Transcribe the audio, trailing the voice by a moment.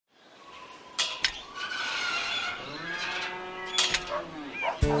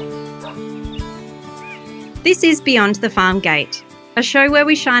This is Beyond the Farm Gate, a show where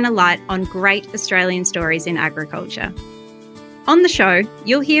we shine a light on great Australian stories in agriculture. On the show,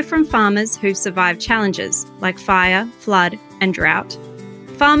 you'll hear from farmers who've survived challenges like fire, flood, and drought,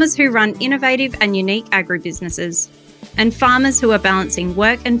 farmers who run innovative and unique agribusinesses, and farmers who are balancing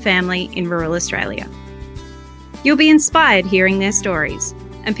work and family in rural Australia. You'll be inspired hearing their stories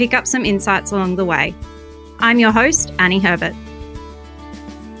and pick up some insights along the way. I'm your host, Annie Herbert.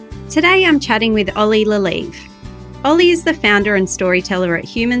 Today I'm chatting with Ollie Lalive. Ollie is the founder and storyteller at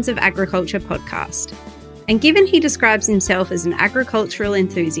Humans of Agriculture podcast. And given he describes himself as an agricultural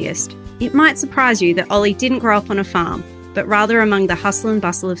enthusiast, it might surprise you that Ollie didn't grow up on a farm, but rather among the hustle and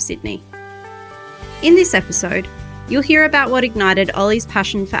bustle of Sydney. In this episode, you'll hear about what ignited Ollie's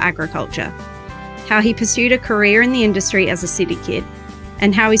passion for agriculture, how he pursued a career in the industry as a city kid,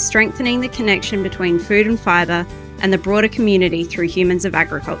 and how he's strengthening the connection between food and fibre and the broader community through Humans of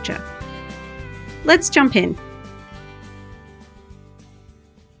Agriculture. Let's jump in.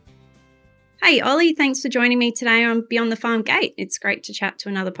 Hey, Ollie, thanks for joining me today on Beyond the Farm Gate. It's great to chat to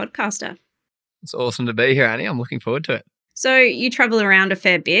another podcaster. It's awesome to be here, Annie. I'm looking forward to it. So you travel around a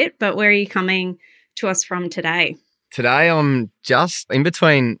fair bit, but where are you coming to us from today? Today, I'm just in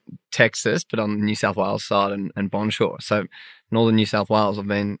between Texas, but on the New South Wales side and Bonshore. So northern New South Wales, I've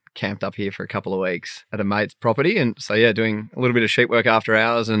been camped up here for a couple of weeks at a mate's property. And so, doing a little bit of sheep work after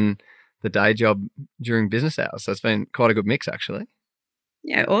hours and the day job during business hours. So it's been quite a good mix, actually.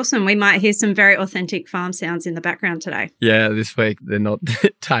 Yeah, awesome. We might hear some very authentic farm sounds in the background today. Yeah, this week they're not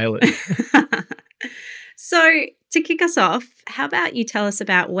tailored. So to kick us off, how about you tell us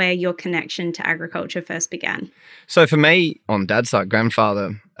about where your connection to agriculture first began? So for me, on Dad's side,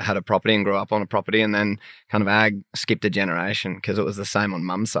 grandfather had a property and grew up on a property, and then kind of ag skipped a generation because it was the same on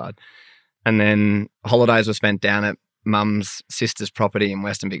Mum's side. And then holidays were spent down at Mum's sister's property in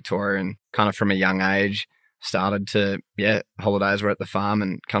Western Victoria, and kind of from a young age started to, holidays were at the farm.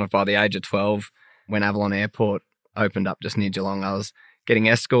 And kind of by the age of 12, when Avalon Airport opened up just near Geelong, I was getting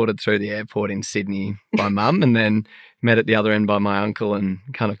escorted through the airport in Sydney by Mum, and then met at the other end by my uncle, and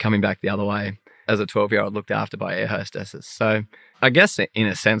kind of coming back the other way as a 12-year-old looked after by air hostesses. So I guess in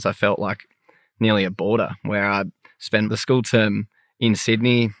a sense I felt like nearly a boarder, where I spent the school term in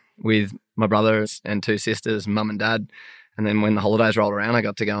Sydney with my brothers and two sisters, Mum and Dad. And then when the holidays rolled around, I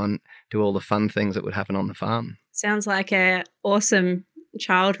got to go and do all the fun things that would happen on the farm. Sounds like an awesome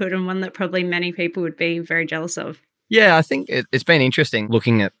childhood, and one that probably many people would be very jealous of. Yeah, I think it's been interesting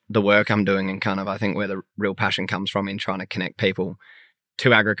looking at the work I'm doing, and kind of I think where the real passion comes from in trying to connect people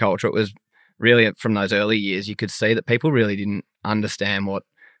to agriculture. It was really from those early years, you could see that people really didn't understand what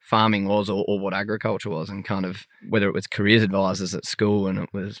farming was or what agriculture was, and kind of whether it was careers advisors at school and it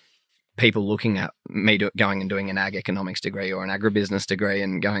was people looking at me going and doing an ag economics degree or an agribusiness degree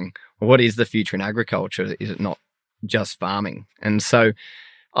and going, well, what is the future in agriculture? Is it not just farming? And so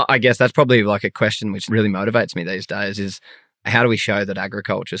I guess that's probably like a question which really motivates me these days is how do we show that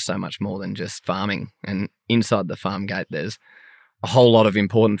agriculture is so much more than just farming? And inside the farm gate, there's a whole lot of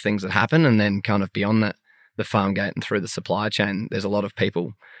important things that happen. And then kind of beyond that, the farm gate and through the supply chain, there's a lot of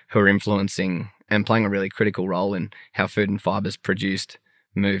people who are influencing and playing a really critical role in how food and fibre is produced,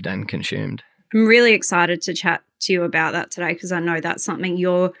 moved and consumed. I'm really excited to chat to you about that today because I know that's something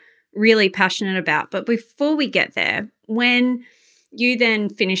you're really passionate about. But before we get there, when you then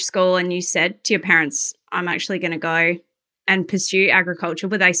finished school and you said to your parents, I'm actually going to go and pursue agriculture,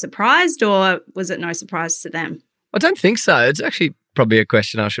 were they surprised or was it no surprise to them? I don't think so. It's actually probably a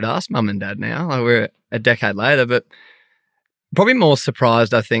question I should ask Mum and Dad now. Like we're a decade later, but probably more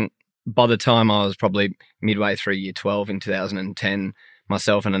surprised, I think, by the time I was probably midway through year 12 in 2010,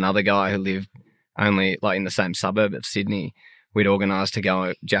 myself and another guy who lived only like in the same suburb of Sydney, we'd organised to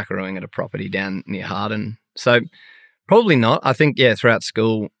go jackarooing at a property down near Harden. So probably not. I think, throughout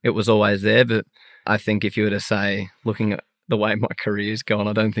school it was always there, but I think if you were to say, looking at the way my career's gone,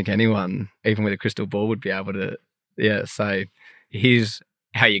 I don't think anyone, even with a crystal ball, would be able to, say, here's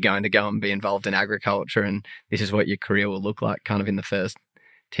how you're going to go and be involved in agriculture and this is what your career will look like kind of in the first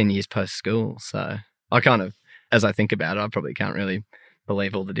 10 years post-school. So I kind of, as I think about it, I probably can't really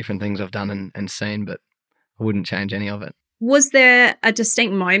believe all the different things I've done and seen, but I wouldn't change any of it. Was there a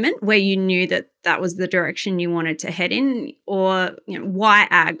distinct moment where you knew that that was the direction you wanted to head in, or why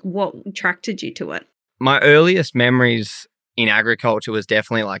ag? What attracted you to it? My earliest memories in agriculture was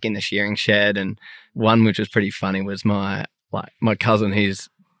definitely like in the shearing shed, and one which was pretty funny was my cousin. He's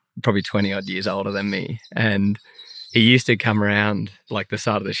probably 20 odd years older than me, and he used to come around like the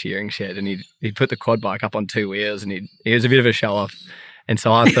side of the shearing shed, and he'd put the quad bike up on two wheels, and he was a bit of a show off, and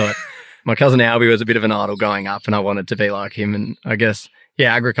so I thought. My cousin Albie was a bit of an idol growing up and I wanted to be like him. And I guess,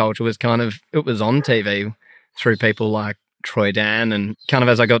 agriculture was it was on TV through people like Troy Dan. And kind of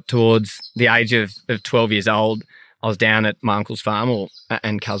as I got towards the age of 12 years old, I was down at my uncle's farm,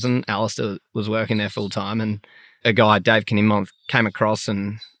 and cousin Alistair was working there full time, and a guy, Dave Kinimont, came across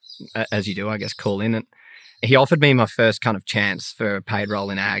and, as you do, I guess, call in. And he offered me my first kind of chance for a paid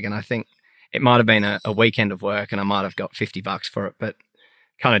role in ag, and I think it might have been a weekend of work and I might have got $50 for it. But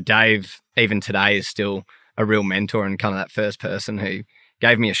kind of Dave, even today, is still a real mentor and kind of that first person who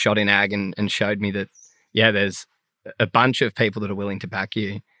gave me a shot in ag and showed me that, yeah, there's a bunch of people that are willing to back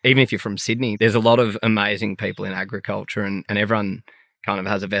you. Even if you're from Sydney, there's a lot of amazing people in agriculture, and everyone kind of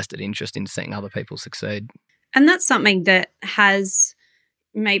has a vested interest in seeing other people succeed. And that's something that has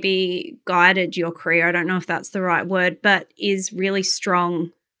maybe guided your career. I don't know if that's the right word, but is really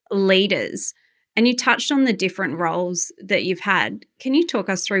strong leaders. And you touched on the different roles that you've had. Can you talk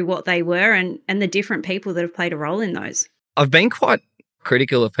us through what they were and the different people that have played a role in those? I've been quite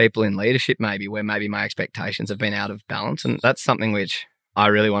critical of people in leadership, maybe, where maybe my expectations have been out of balance. And that's something which I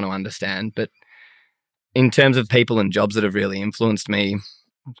really want to understand. But in terms of people and jobs that have really influenced me,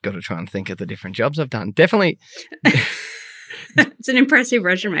 I've got to try and think of the different jobs I've done. Definitely. It's an impressive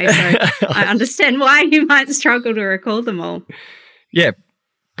resume, so I understand why you might struggle to recall them all. Yeah,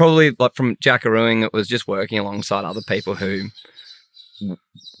 probably like from jackarooing, it was just working alongside other people who,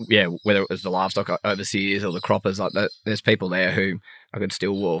 yeah, whether it was the livestock overseers or the croppers, like that, there's people there who I could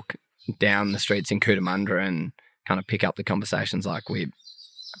still walk down the streets in Cootamundra and kind of pick up the conversations like we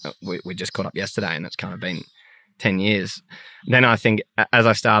just caught up yesterday, and it's kind of been 10 years. Then I think as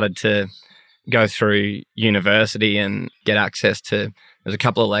I started to go through university and get access to, there's a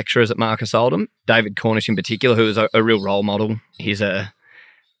couple of lecturers at Marcus Oldham, David Cornish in particular, who is a real role model. He's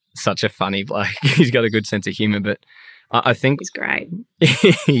such a funny bloke. He's got a good sense of humour, but I think he's great.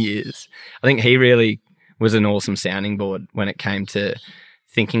 He is. I think he really was an awesome sounding board when it came to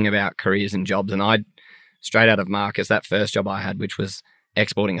thinking about careers and jobs. And I, straight out of Marcus, that first job I had, which was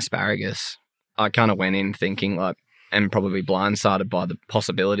exporting asparagus, I kind of went in thinking like, and probably blindsided by the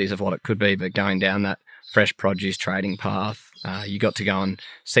possibilities of what it could be, but going down that fresh produce trading path, you got to go and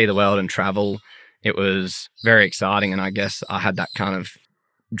see the world and travel. It was very exciting, and I guess I had that kind of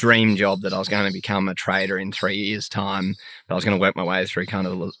dream job that I was going to become a trader in 3 years' time, but I was going to work my way through kind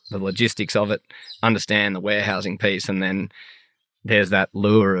of the logistics of it, understand the warehousing piece, and then there's that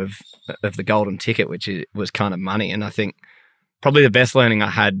lure of the golden ticket, which was kind of money. And I think probably the best learning I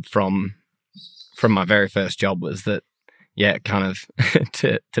had from my very first job was that, yeah, kind of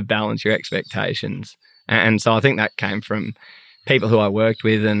to balance your expectations. And so I think that came from people who I worked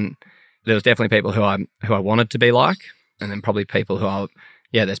with, and there was definitely people who I wanted to be like, and then probably people who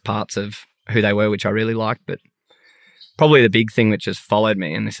there's parts of who they were which I really liked. But probably the big thing which has followed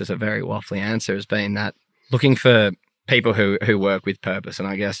me, and this is a very waffly answer, has been that looking for people who work with purpose. And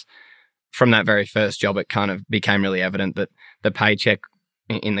I guess from that very first job, it kind of became really evident that the paycheck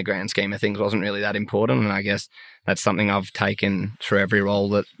in the grand scheme of things wasn't really that important. And I guess that's something I've taken through every role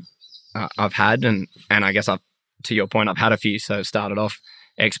that I've had. And I guess to your point, I've had a few. So started off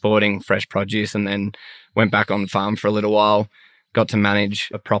exporting fresh produce and then went back on farm for a little while, got to manage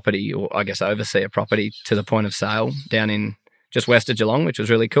a property, or I guess oversee a property to the point of sale down in just west of Geelong, which was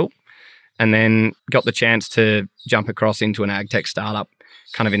really cool. And then got the chance to jump across into an ag tech startup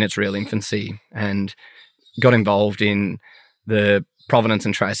kind of in its real infancy, and got involved in the provenance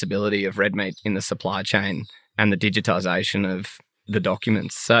and traceability of red meat in the supply chain and the digitization of the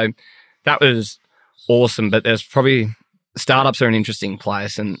documents. So that was awesome. But there's probably, startups are an interesting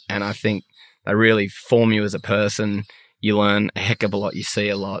place, and I think they really form you as a person. You learn a heck of a lot, you see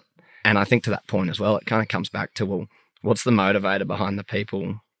a lot. And I think to that point as well, it kind of comes back to, well, what's the motivator behind the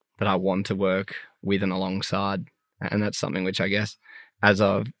people that I want to work with and alongside? And that's something which I guess as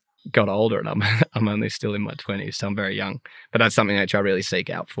I've got older, and I'm only still in my 20s, so I'm very young, but that's something which I really seek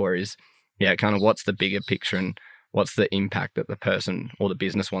out for is, yeah, kind of what's the bigger picture and what's the impact that the person or the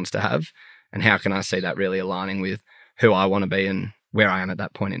business wants to have, and how can I see that really aligning with who I want to be and where I am at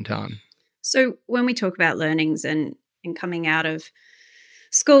that point in time. So when we talk about learnings and coming out of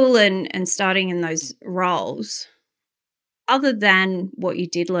school and starting in those roles, other than what you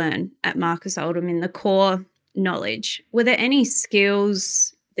did learn at Marcus Oldham in the core knowledge, were there any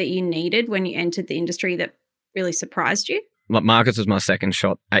skills that you needed when you entered the industry that really surprised you? Marcus was my second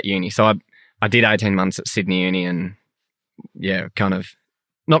shot at uni. So I did 18 months at Sydney Uni, and yeah, kind of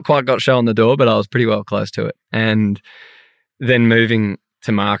not quite got shown the door, but I was pretty well close to it. And then moving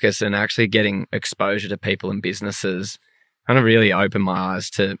to Marcus and actually getting exposure to people and businesses kind of really opened my eyes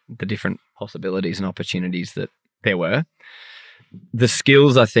to the different possibilities and opportunities that there were. The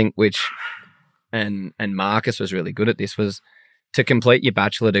skills, I think, which, and Marcus was really good at this, was to complete your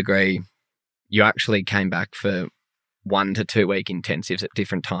bachelor degree, you actually came back for 1 to 2 week intensives at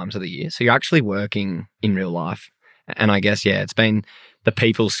different times of the year. So you're actually working in real life. And I guess, yeah, it's been the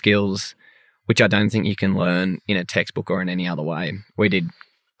people skills, which I don't think you can learn in a textbook or in any other way. We did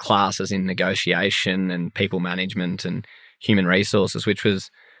classes in negotiation and people management and human resources, which was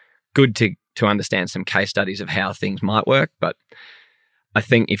good to understand some case studies of how things might work. But I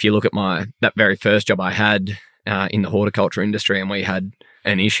think if you look at that very first job I had in the horticulture industry, and we had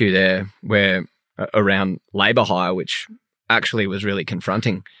an issue there where around labour hire, which actually was really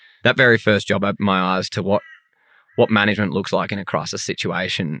confronting. That very first job opened my eyes to what management looks like in a crisis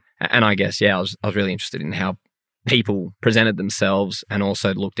situation. And I guess, yeah, I was really interested in how people presented themselves and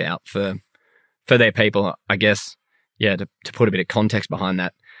also looked out for their people. I guess, yeah, to put a bit of context behind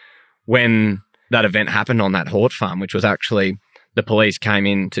that, when that event happened on that hort farm, which was actually the police came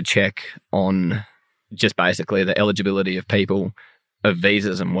in to check on just basically the eligibility of people, of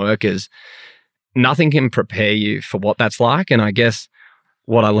visas and workers, nothing can prepare you for what that's like. And I guess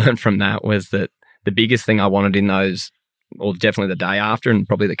what I learned from that was that the biggest thing I wanted in those, or definitely the day after and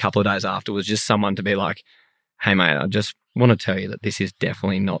probably the couple of days after, was just someone to be like, hey, mate, I just want to tell you that this is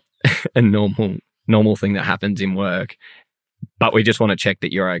definitely not a normal thing that happens in work, but we just want to check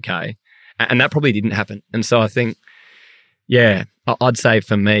that you're okay. And that probably didn't happen. And so I think, yeah, I'd say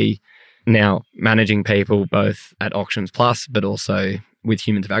for me now, managing people both at Auctions Plus, but also with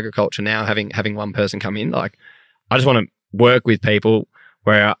Humans of Agriculture now, having one person come in, like, I just want to work with people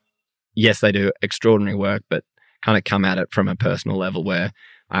where, yes, they do extraordinary work, but kind of come at it from a personal level where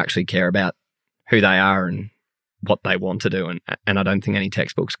I actually care about who they are and what they want to do. And I don't think any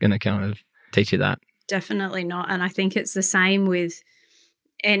textbook's going to kind of teach you that. Definitely not. And I think it's the same with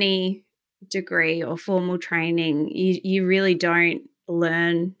any degree or formal training. You really don't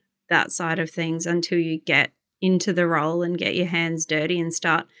learn that side of things until you get into the role and get your hands dirty and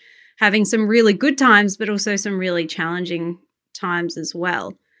start having some really good times, but also some really challenging times as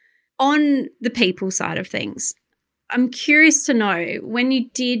well. On the people side of things, I'm curious to know, when you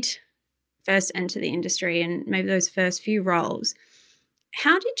did first enter the industry and maybe those first few roles,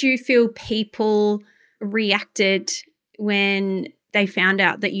 how did you feel people reacted when they found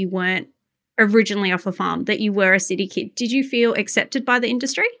out that you weren't originally off a farm, that you were a city kid? Did you feel accepted by the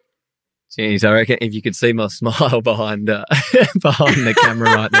industry? Jeez, I reckon if you could see my smile behind the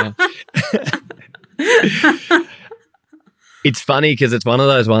camera right now. It's funny because it's one of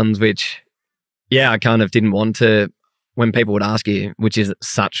those ones which, yeah, I kind of didn't want to, when people would ask you, which is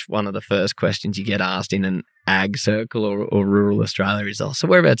such one of the first questions you get asked in an ag circle or rural Australia is, oh, so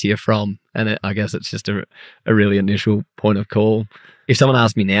whereabouts are you from? And I guess it's just a really initial point of call. If someone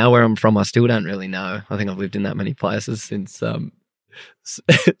asks me now where I'm from, I still don't really know. I think I've lived in that many places since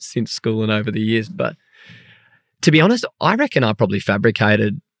school and over the years. But to be honest, I reckon I probably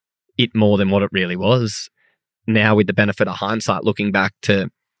fabricated it more than what it really was. Now, with the benefit of hindsight, looking back to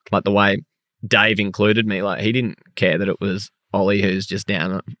like the way Dave included me, like he didn't care that it was Ollie who's just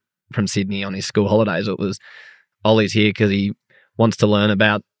down from Sydney on his school holidays. It was Ollie's here because he wants to learn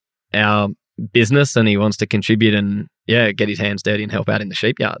about our business and he wants to contribute and, yeah, get his hands dirty and help out in the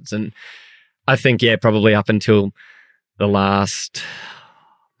sheep yards. And I think, yeah, probably up until the last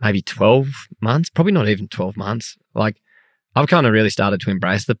maybe 12 months, probably not even 12 months, like I've kind of really started to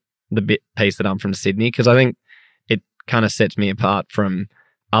embrace the piece that I'm from Sydney, because I think it kind of sets me apart from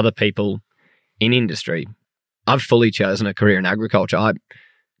other people in industry. I've fully chosen a career in agriculture. I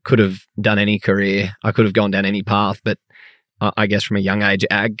could have done any career. I could have gone down any path, but I guess from a young age,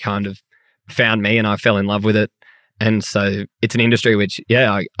 ag kind of found me and I fell in love with it. And so it's an industry which,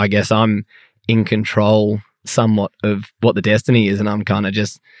 yeah, I guess I'm in control somewhat of what the destiny is. And I'm kind of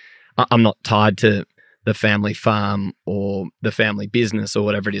just, I'm not tied to the family farm or the family business or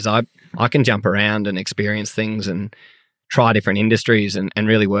whatever it is. I can jump around and experience things and try different industries and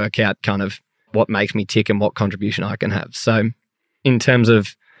really work out kind of what makes me tick and what contribution I can have. So in terms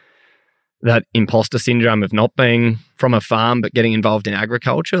of that imposter syndrome of not being from a farm but getting involved in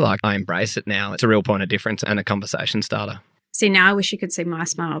agriculture, like I embrace it now. It's a real point of difference and a conversation starter. See, now I wish you could see my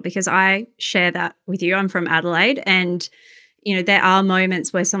smile because I share that with you. I'm from Adelaide and, you know, there are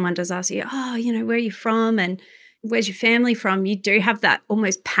moments where someone does ask you, oh, you know, where are you from and where's your family from? You do have that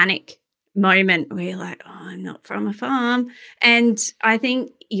almost panic moment where you're like, oh, I'm not from a farm. And I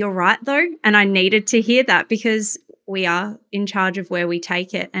think you're right though. And I needed to hear that because we are in charge of where we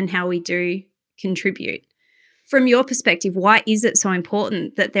take it and how we do contribute. From your perspective, why is it so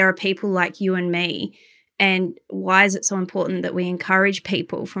important that there are people like you and me? And why is it so important that we encourage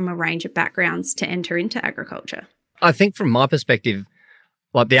people from a range of backgrounds to enter into agriculture? I think from my perspective,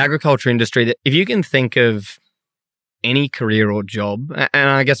 like the agriculture industry, that if you can think of any career or job, and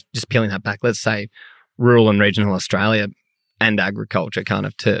I guess just peeling that back, let's say rural and regional Australia and agriculture, kind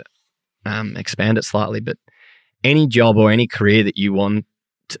of to expand it slightly, but any job or any career that you want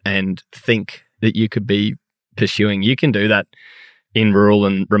and think that you could be pursuing, you can do that in rural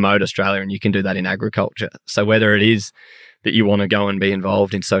and remote Australia, and you can do that in agriculture. So whether it is that you want to go and be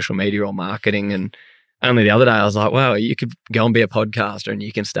involved in social media or marketing, and only the other day I was like, wow, you could go and be a podcaster and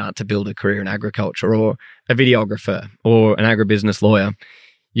you can start to build a career in agriculture, or a videographer or an agribusiness lawyer.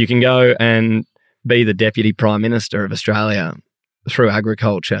 You can go and be the Deputy Prime Minister of Australia through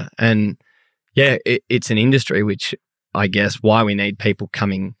agriculture. And yeah, it's an industry which I guess why we need people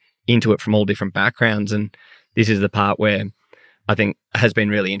coming into it from all different backgrounds. And this is the part where I think has been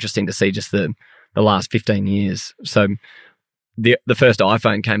really interesting to see just the last 15 years. So the first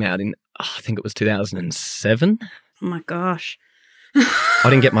iPhone came out in, I think it was 2007. Oh my gosh. I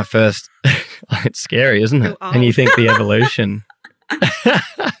didn't get my first. It's scary, isn't it? And you think the evolution.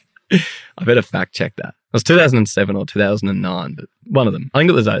 I better fact check that. It was 2007 or 2009, but one of them. I think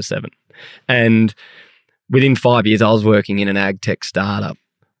it was 2007. And within 5 years, I was working in an ag tech startup,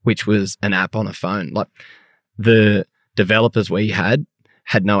 which was an app on a phone. Like the developers we had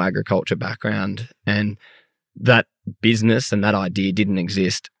no agriculture background, and that business and that idea didn't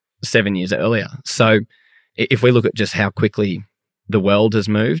exist 7 years earlier. So if we look at just how quickly the world has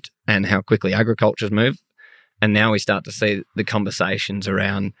moved and how quickly agriculture has moved, and now we start to see the conversations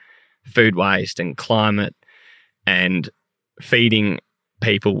around food waste and climate and feeding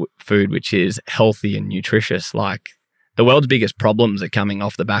people food which is healthy and nutritious. Like the world's biggest problems are coming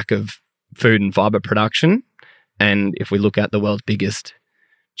off the back of food and fiber production. And if we look at the world's biggest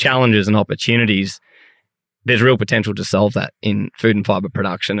challenges and opportunities, there's real potential to solve that in food and fiber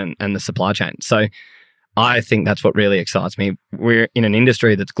production and the supply chain. So I think that's what really excites me. We're in an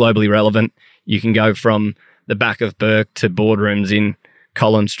industry that's globally relevant. You can go from the back of Burke to boardrooms in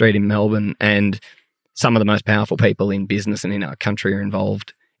Collins Street in Melbourne, and some of the most powerful people in business and in our country are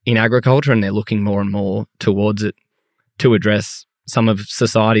involved in agriculture, and they're looking more and more towards it to address some of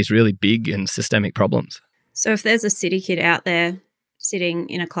society's really big and systemic problems. So if there's a city kid out there sitting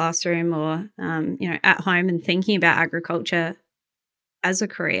in a classroom or at home and thinking about agriculture as a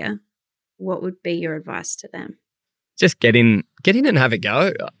career, what would be your advice to them? Just get in and have a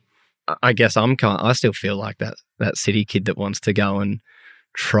go. I guess I still feel like that city kid that wants to go and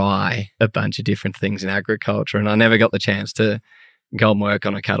try a bunch of different things in agriculture. And I never got the chance to go and work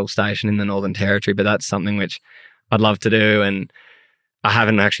on a cattle station in the Northern Territory, but that's something which I'd love to do. And I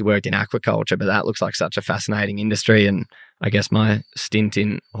haven't actually worked in aquaculture, but that looks like such a fascinating industry. And I guess my stint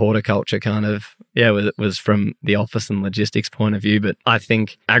in horticulture kind of, was from the office and logistics point of view. But I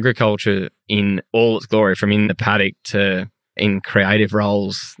think agriculture in all its glory, from in the paddock to in creative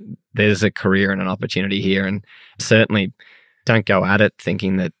roles, there's a career and an opportunity here. And certainly don't go at it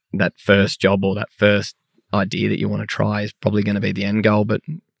thinking that that first job or that first idea that you want to try is probably going to be the end goal, but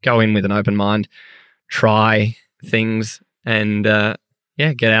go in with an open mind, try things, and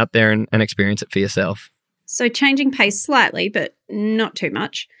get out there and experience it for yourself. So changing pace slightly, but not too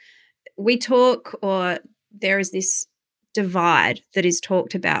much. We talk, or there is this divide that is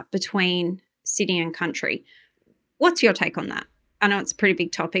talked about between city and country. What's your take on that? I know it's a pretty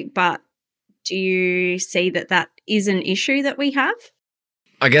big topic, but do you see that is an issue that we have?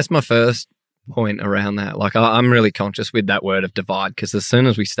 I guess my first point around that, like I'm really conscious with that word of divide, because as soon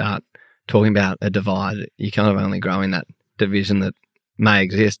as we start talking about a divide, you kind of only grow in that division that may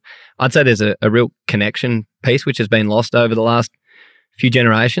exist. I'd say there's a real connection piece which has been lost over the last few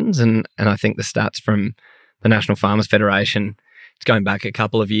generations, and I think the stats from the National Farmers Federation, it's going back a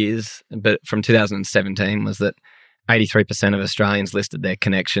couple of years, but from 2017 was that 83% of Australians listed their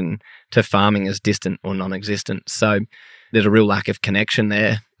connection to farming as distant or non-existent. So there's a real lack of connection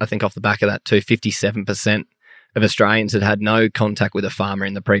there. I think off the back of that too, 57% of Australians had no contact with a farmer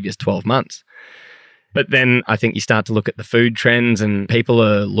in the previous 12 months. But then I think you start to look at the food trends, and people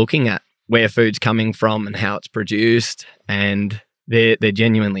are looking at where food's coming from and how it's produced, and they're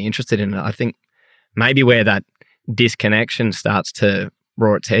genuinely interested in it. I think maybe where that disconnection starts to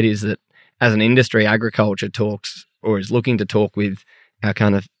roar its head is that as an industry, agriculture talks or is looking to talk with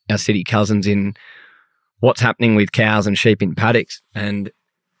our city cousins in what's happening with cows and sheep in paddocks. And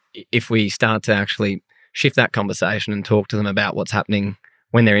if we start to actually shift that conversation and talk to them about what's happening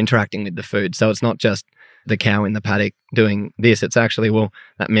when they're interacting with the food. So it's not just the cow in the paddock doing this. It's actually,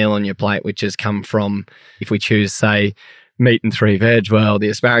 that meal on your plate, which has come from, if we choose, say, meat and 3 veg, the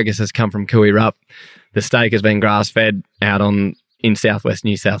asparagus has come from Kooyrup. The steak has been grass-fed out in southwest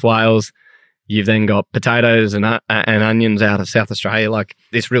New South Wales. You've then got potatoes and onions out of South Australia, like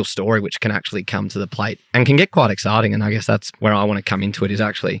this real story which can actually come to the plate and can get quite exciting. And I guess that's where I want to come into it, is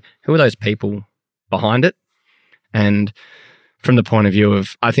actually who are those people behind it? And from the point of view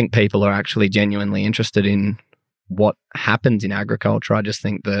of, I think people are actually genuinely interested in what happens in agriculture. I just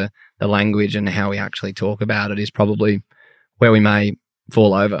think the language and how we actually talk about it is probably where we may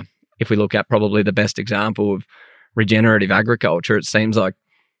fall over. If we look at probably the best example of regenerative agriculture, it seems like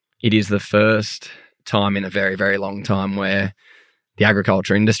it is the first time in a very, very long time where the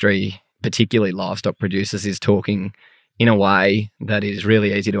agriculture industry, particularly livestock producers, is talking in a way that is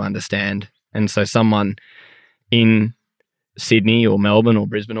really easy to understand. And so someone in Sydney or Melbourne or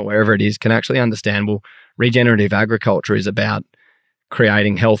Brisbane or wherever it is can actually understand, well, regenerative agriculture is about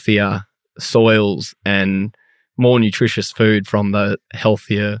creating healthier soils and more nutritious food from the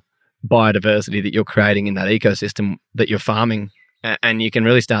healthier biodiversity that you're creating in that ecosystem that you're farming. And you can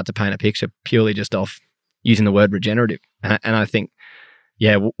really start to paint a picture purely just off using the word regenerative. And I think,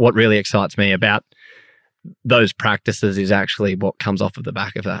 what really excites me about those practices is actually what comes off of the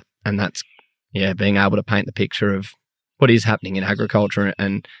back of that. And that's, being able to paint the picture of what is happening in agriculture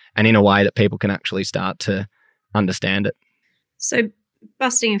and in a way that people can actually start to understand it. So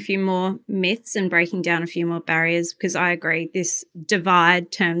busting a few more myths and breaking down a few more barriers, because I agree this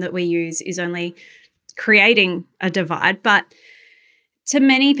divide term that we use is only creating a divide. But to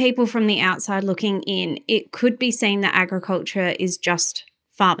many people from the outside looking in, it could be seen that agriculture is just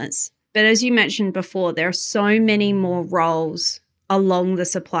farmers. But as you mentioned before, there are so many more roles along the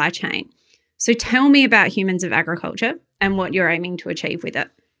supply chain. So tell me about Humans of Agriculture and what you're aiming to achieve with it.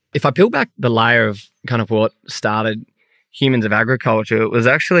 If I peel back the layer of kind of what started Humans of Agriculture, it was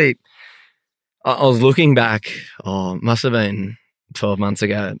actually, I was looking back, must have been 12 months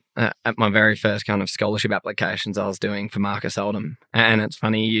ago at my very first kind of scholarship applications I was doing for Marcus Oldham. And it's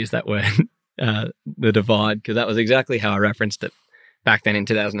funny you use that word, the divide, because that was exactly how I referenced it back then in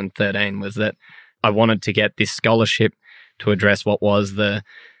 2013, was that I wanted to get this scholarship to address what was the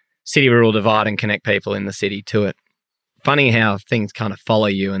city-rural divide and connect people in the city to it. Funny how things kind of follow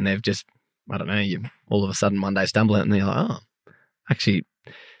you and they've just, I don't know, you all of a sudden one day stumble out and you're like, actually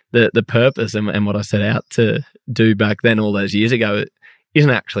the purpose and what I set out to do back then all those years ago isn't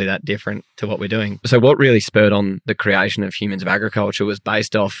actually that different to what we're doing. So what really spurred on the creation of Humans of Agriculture was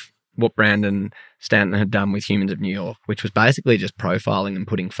based off what Brandon Stanton had done with Humans of New York, which was basically just profiling and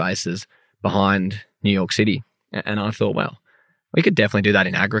putting faces behind New York City. And I thought, well, we could definitely do that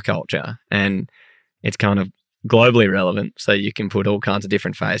in agriculture. And it's kind of globally relevant, so you can put all kinds of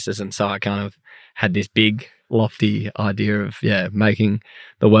different faces. And so I kind of had this big, lofty idea of, making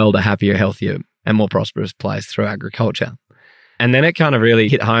the world a happier, healthier, and more prosperous place through agriculture. And then it kind of really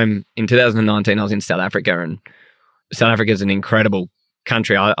hit home. In 2019, I was in South Africa, and South Africa is an incredible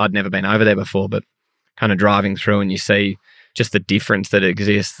country. I'd never been over there before, but kind of driving through and you see just the difference that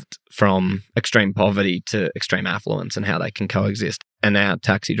exists from extreme poverty to extreme affluence and how they can coexist. And our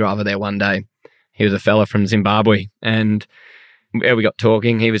taxi driver there one day, he was a fella from Zimbabwe, and we got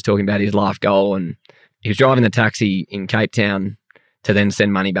talking. He was talking about his life goal, and he was driving the taxi in Cape Town to then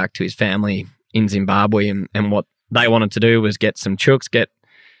send money back to his family in Zimbabwe. And what they wanted to do was get some chooks, get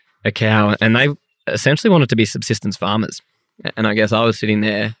a cow, and they essentially wanted to be subsistence farmers. And I guess I was sitting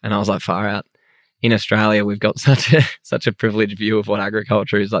there and I was like, far out. In Australia, we've got such a privileged view of what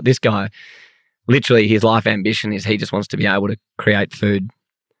agriculture is. Like, this guy, literally his life ambition is he just wants to be able to create food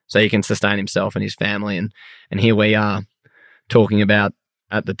so he can sustain himself and his family. And here we are talking about,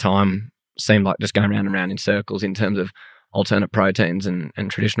 at the time, seemed like just going round and round in circles in terms of alternate proteins and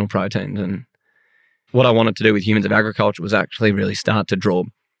traditional proteins. And what I wanted to do with Humans of Agriculture was actually really start to draw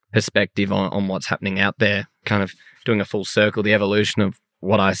perspective on what's happening out there, kind of doing a full circle. The evolution of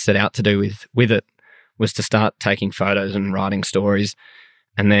what I set out to do with it was to start taking photos and writing stories.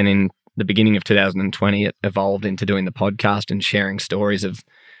 And then in the beginning of 2020, it evolved into doing the podcast and sharing stories of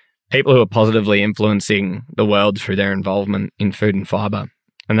people who are positively influencing the world through their involvement in food and fibre.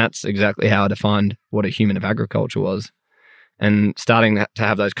 And that's exactly how I defined what a human of agriculture was. And starting to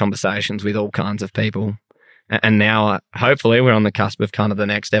have those conversations with all kinds of people. And now, hopefully, we're on the cusp of kind of the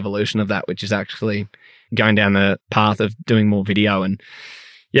next evolution of that, which is actually going down the path of doing more video and,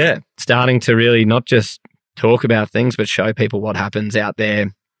 starting to really not just talk about things, but show people what happens out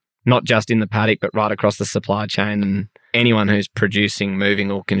there, not just in the paddock, but right across the supply chain. And anyone who's producing, moving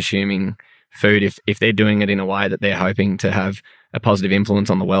or consuming food, if they're doing it in a way that they're hoping to have a positive influence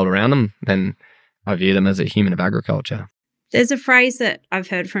on the world around them, then I view them as a human of agriculture. There's a phrase that I've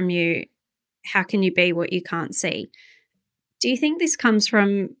heard from you, how can you be what you can't see? Do you think this comes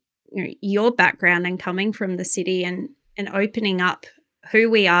from your background and coming from the city and opening up who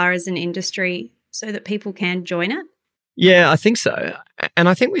we are as an industry so that people can join it? Yeah, I think so. And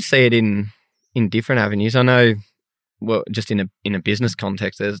I think we see it in different avenues. I know, well, just in a business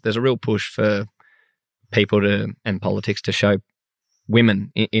context, there's a real push for people and politics to show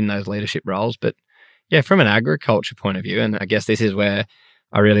women in those leadership roles. But yeah, from an agriculture point of view, and I guess this is where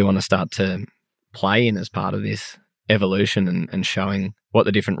I really want to start to play in as part of this evolution and showing what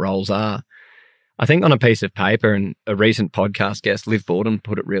the different roles are. I think on a piece of paper, and a recent podcast guest, Liv Borden,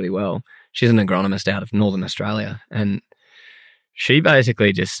 put it really well. She's an agronomist out of Northern Australia. And she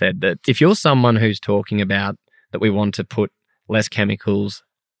basically just said that if you're someone who's talking about that we want to put less chemicals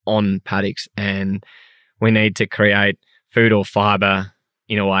on paddocks and we need to create food or fibre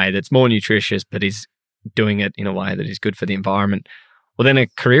in a way that's more nutritious but is doing it in a way that is good for the environment, well, then a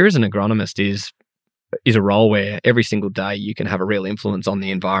career as an agronomist is a role where every single day you can have a real influence on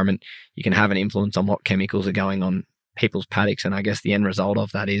the environment. You can have an influence on what chemicals are going on people's paddocks. And I guess the end result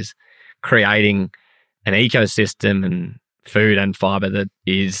of that is creating an ecosystem and food and fibre that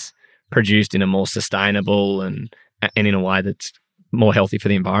is produced in a more sustainable and in a way that's more healthy for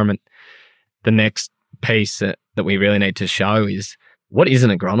the environment. The next piece that we really need to show is what is an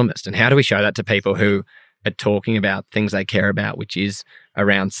agronomist, and how do we show that to people who are talking about things they care about, which is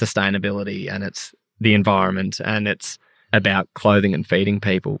around sustainability, and it's the environment, and it's about clothing and feeding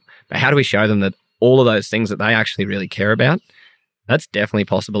people. But how do we show them that all of those things that they actually really care about, that's definitely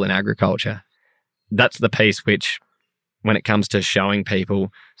possible in agriculture? That's the piece which, when it comes to showing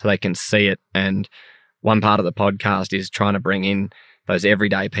people so they can see it, and one part of the podcast is trying to bring in those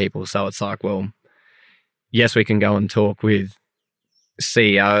everyday people. So it's like, well, yes, we can go and talk with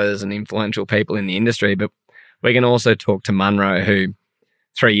CEOs and influential people in the industry, but we can also talk to Munro, who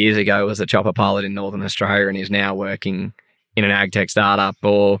 3 years ago was a chopper pilot in Northern Australia and is now working in an ag tech startup.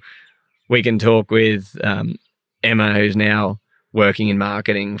 Or we can talk with Emma, who's now working in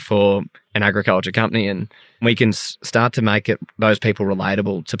marketing for an agriculture company, and we can start to make those people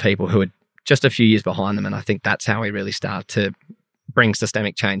relatable to people who are just a few years behind them. And I think that's how we really start to bring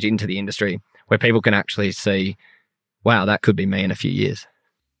systemic change into the industry, where people can actually see, wow, that could be me in a few years.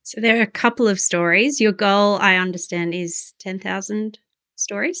 So there are a couple of stories. Your goal, I understand, is 10,000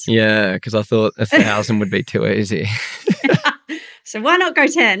 stories? Yeah, because I thought 1,000 would be too easy. So why not go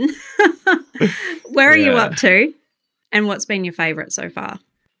 10? Where are you up to? And what's been your favourite so far?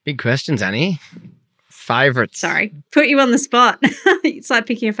 Big questions, Annie. Favourites. Sorry, put you on the spot. It's like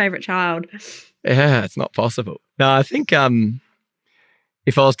picking a favourite child. Yeah, it's not possible. No, I think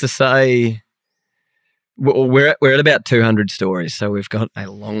if I was to say, we're at about 200 stories, so we've got a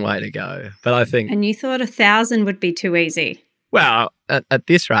long way to go. But I think... And you thought 1,000 would be too easy. Well, at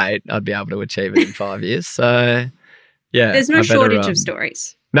this rate, I'd be able to achieve it in 5 years. So, yeah. There's no shortage of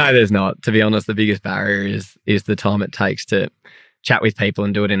stories. No, there's not. To be honest, the biggest barrier is the time it takes to chat with people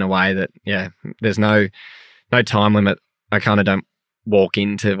and do it in a way that, there's no time limit. I kind of don't walk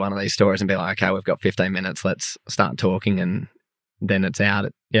into one of these stories and be like, okay, we've got 15 minutes, let's start talking, and then it's out.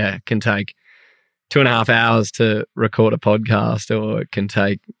 It can take 2.5 hours to record a podcast, or it can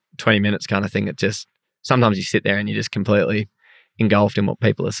take 20 minutes kind of thing. It just, sometimes you sit there and you're just completely engulfed in what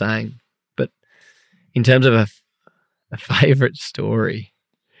people are saying. But in terms of a favourite story,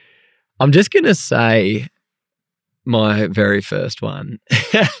 I'm just going to say my very first one,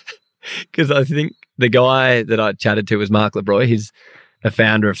 because I think the guy that I chatted to was Mark LeBroy. He's a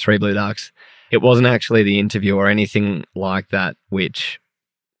founder of Three Blue Ducks. It wasn't actually the interview or anything like that which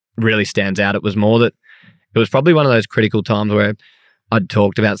really stands out. It was more that it was probably one of those critical times where I'd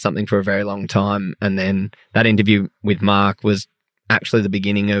talked about something for a very long time, and then that interview with Mark was actually the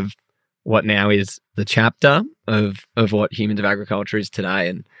beginning of what now is the chapter of what Humans of Agriculture is today.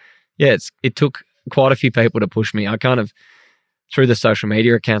 And it took quite a few people to push me. I kind of, through the social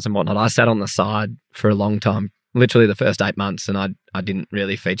media accounts and whatnot, I sat on the side for a long time, literally the first 8 months, and I didn't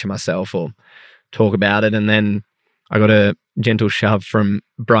really feature myself or talk about it. And then I got a gentle shove from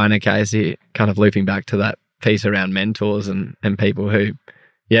Brian O'Casey, kind of looping back to that piece around mentors and people who,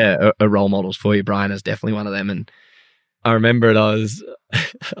 are role models for you. Brian is definitely one of them. And I remember I was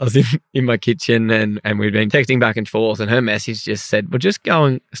in my kitchen and we'd been texting back and forth, and her message just said, well, just go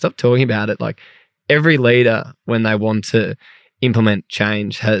and stop talking about it. Like, every leader, when they want to implement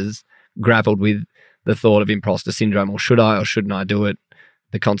change, has grappled with the thought of imposter syndrome, or should I or shouldn't I do it?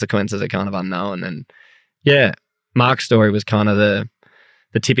 The consequences are kind of unknown. And Mark's story was kind of the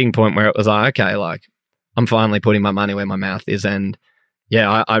tipping point where it was like, okay, like, I'm finally putting my money where my mouth is. And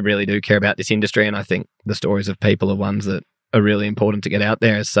I really do care about this industry. And I think the stories of people are ones that are really important to get out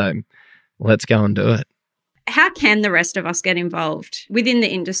there. So let's go and do it. How can the rest of us get involved within the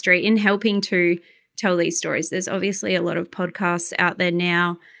industry in helping to tell these stories? There's obviously a lot of podcasts out there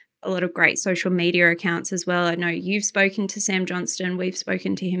now, a lot of great social media accounts as well. I know you've spoken to Sam Johnston. We've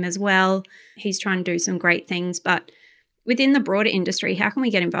spoken to him as well. He's trying to do some great things. But within the broader industry, how can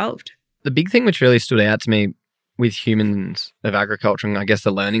we get involved? The big thing which really stood out to me with Humans of Agriculture, and I guess the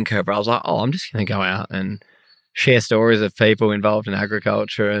learning curve, I was like, I'm just going to go out and share stories of people involved in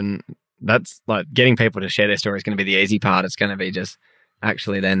agriculture. And that's like getting people to share their story is going to be the easy part. It's going to be just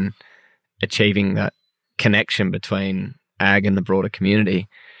actually then achieving that connection between ag and the broader community.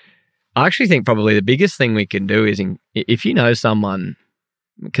 I actually think probably the biggest thing we can do is if you know someone,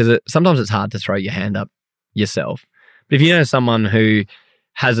 because sometimes it's hard to throw your hand up yourself, but if you know someone who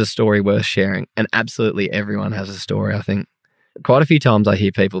has a story worth sharing, and absolutely everyone has a story, I think quite a few times I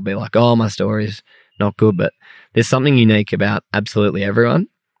hear people be like, my story's not good, but there's something unique about absolutely everyone.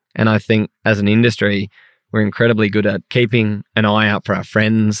 And I think as an industry, we're incredibly good at keeping an eye out for our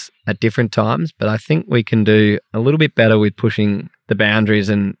friends at different times, but I think we can do a little bit better with pushing the boundaries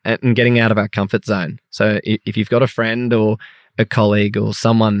and getting out of our comfort zone. So if you've got a friend or a colleague or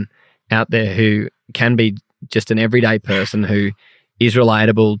someone out there who can be just an everyday person who is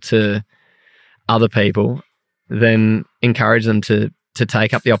relatable to other people, then encourage them to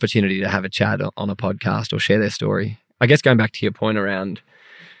take up the opportunity to have a chat on a podcast or share their story. I guess going back to your point around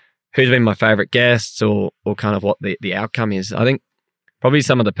who's been my favourite guests or kind of what the outcome is, I think probably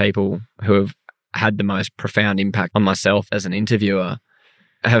some of the people who have had the most profound impact on myself as an interviewer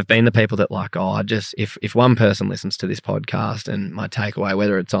have been the people that if one person listens to this podcast and my takeaway,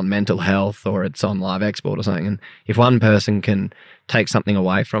 whether it's on mental health or it's on live export or something, and if one person can take something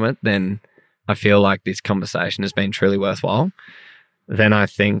away from it, then I feel like this conversation has been truly worthwhile. Then I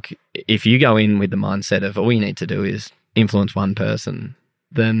think if you go in with the mindset of all you need to do is influence one person,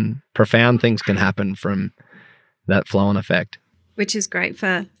 then profound things can happen from that flow-on effect. Which is great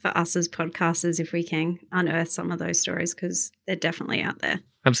for us as podcasters if we can unearth some of those stories, because they're definitely out there.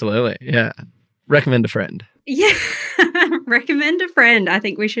 Absolutely, yeah. Recommend a friend. Yeah, recommend a friend. I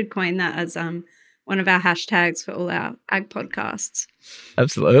think we should coin that as one of our hashtags for all our ag podcasts.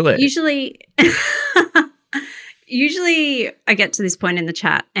 Absolutely. Usually I get to this point in the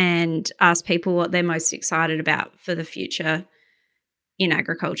chat and ask people what they're most excited about for the future in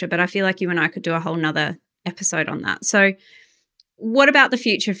agriculture, but I feel like you and I could do a whole nother episode on that. So what about the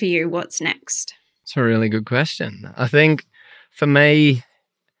future for you? What's next? It's a really good question. I think for me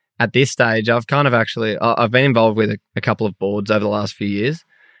at this stage, I've been involved with a couple of boards over the last few years.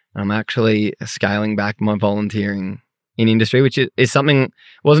 I'm actually scaling back my volunteering in industry, which is something,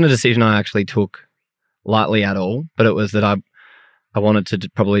 wasn't a decision I actually took lightly at all, but it was that I wanted to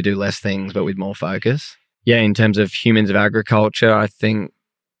probably do less things, but with more focus. Yeah, in terms of Humans of Agriculture, I think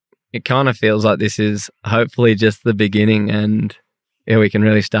it kind of feels like this is hopefully just the beginning, and we can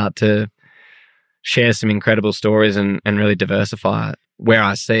really start to share some incredible stories and really diversify it. Where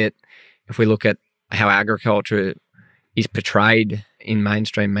I see it, if we look at how agriculture is portrayed in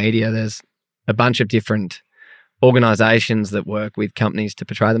mainstream media, there's a bunch of different organizations that work with companies to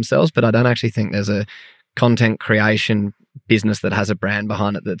portray themselves, but I don't actually think there's a content creation business that has a brand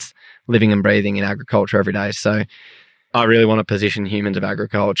behind it that's living and breathing in agriculture every day. So I really want to position Humans of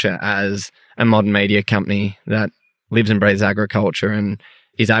Agriculture as a modern media company that lives and breathes agriculture and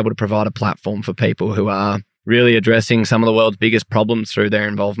is able to provide a platform for people who are really addressing some of the world's biggest problems through their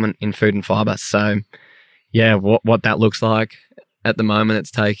involvement in food and fibre. So yeah, what that looks like at the moment,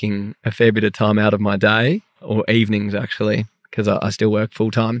 it's taking a fair bit of time out of my day, or evenings actually, because I still work full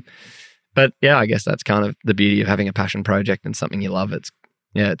time. But yeah, I guess that's kind of the beauty of having a passion project and something you love.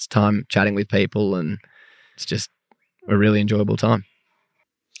 It's time chatting with people, and it's just a really enjoyable time.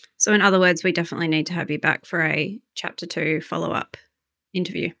 So in other words, we definitely need to have you back for a chapter 2 follow-up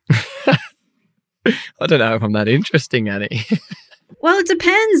interview. I don't know if I'm that interesting, Annie. Well, it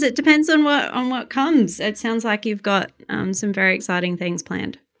depends. It depends on what comes. It sounds like you've got some very exciting things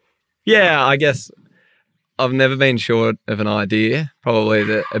planned. Yeah, I guess I've never been short of an idea. Probably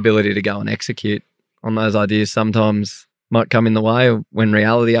the ability to go and execute on those ideas sometimes might come in the way when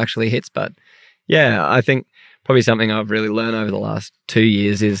reality actually hits. But yeah, I think probably something I've really learned over the last 2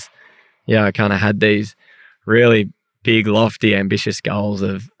 years is, I kind of had these really big, lofty, ambitious goals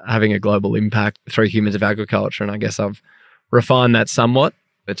of having a global impact through Humans of Agriculture. And I guess I've refined that somewhat.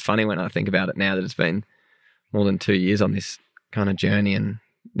 It's funny when I think about it now that it's been more than 2 years on this kind of journey, and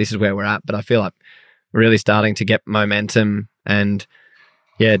this is where we're at. But I feel like we're really starting to get momentum and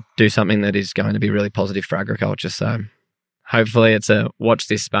do something that is going to be really positive for agriculture. So hopefully it's a watch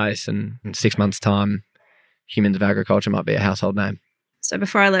this space, and in 6 months' time, Humans of Agriculture might be a household name. So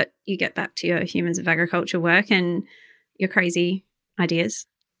before I let you get back to your Humans of Agriculture work and your crazy ideas,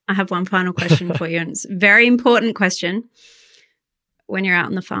 I have one final question for you, and it's a very important question. When you're out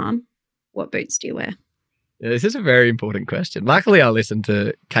on the farm, what boots do you wear? Yeah, this is a very important question. Luckily, I listened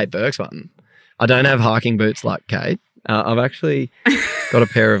to Kate Burke's one. I don't have hiking boots like Kate. I've actually got a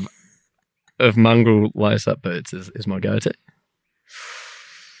pair of mongrel lace-up boots is my go-to.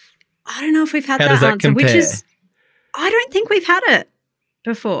 I don't know if we've had How that does that answer, compare? which is, I don't think we've had it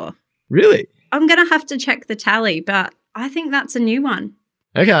before. Really? I'm going to have to check the tally, but I think that's a new one.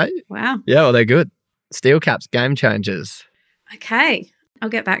 Okay. Wow. Yeah, well, they're good. Steel caps, game changers. Okay. I'll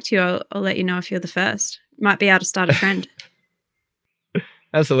get back to you. I'll let you know if you're the first. Might be able to start a trend.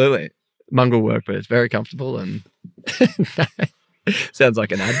 Absolutely. Mongrel work boots, very comfortable and sounds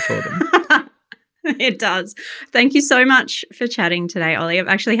like an ad for them. It does. Thank you so much for chatting today, Ollie. I've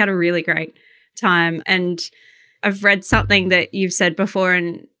actually had a really great time, and I've read something that you've said before,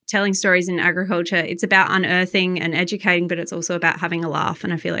 and telling stories in agriculture, it's about unearthing and educating, but it's also about having a laugh,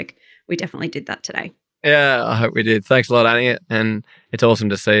 and I feel like we definitely did that today. Yeah, I hope we did. Thanks a lot, Annie. And it's awesome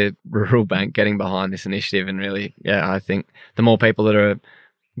to see Rural Bank getting behind this initiative. And really, I think the more people that are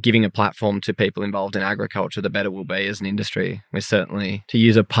giving a platform to people involved in agriculture, the better we'll be as an industry. We're certainly, to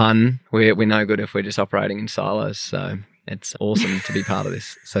use a pun, we're no good if we're just operating in silos. So it's awesome to be part of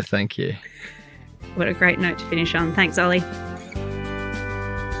this. So thank you. What a great note to finish on. Thanks, Ollie.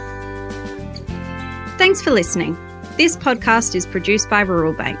 Thanks for listening. This podcast is produced by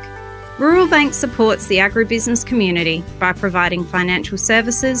Rural Bank. Rural Bank supports the agribusiness community by providing financial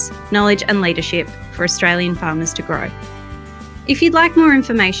services, knowledge and leadership for Australian farmers to grow. If you'd like more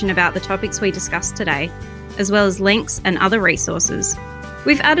information about the topics we discussed today, as well as links and other resources,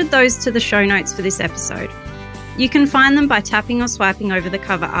 we've added those to the show notes for this episode. You can find them by tapping or swiping over the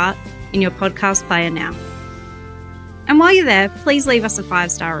cover art in your podcast player now. And while you're there, please leave us a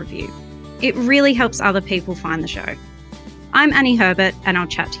 5-star review. It really helps other people find the show. I'm Annie Herbert, and I'll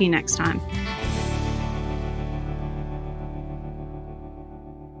chat to you next time.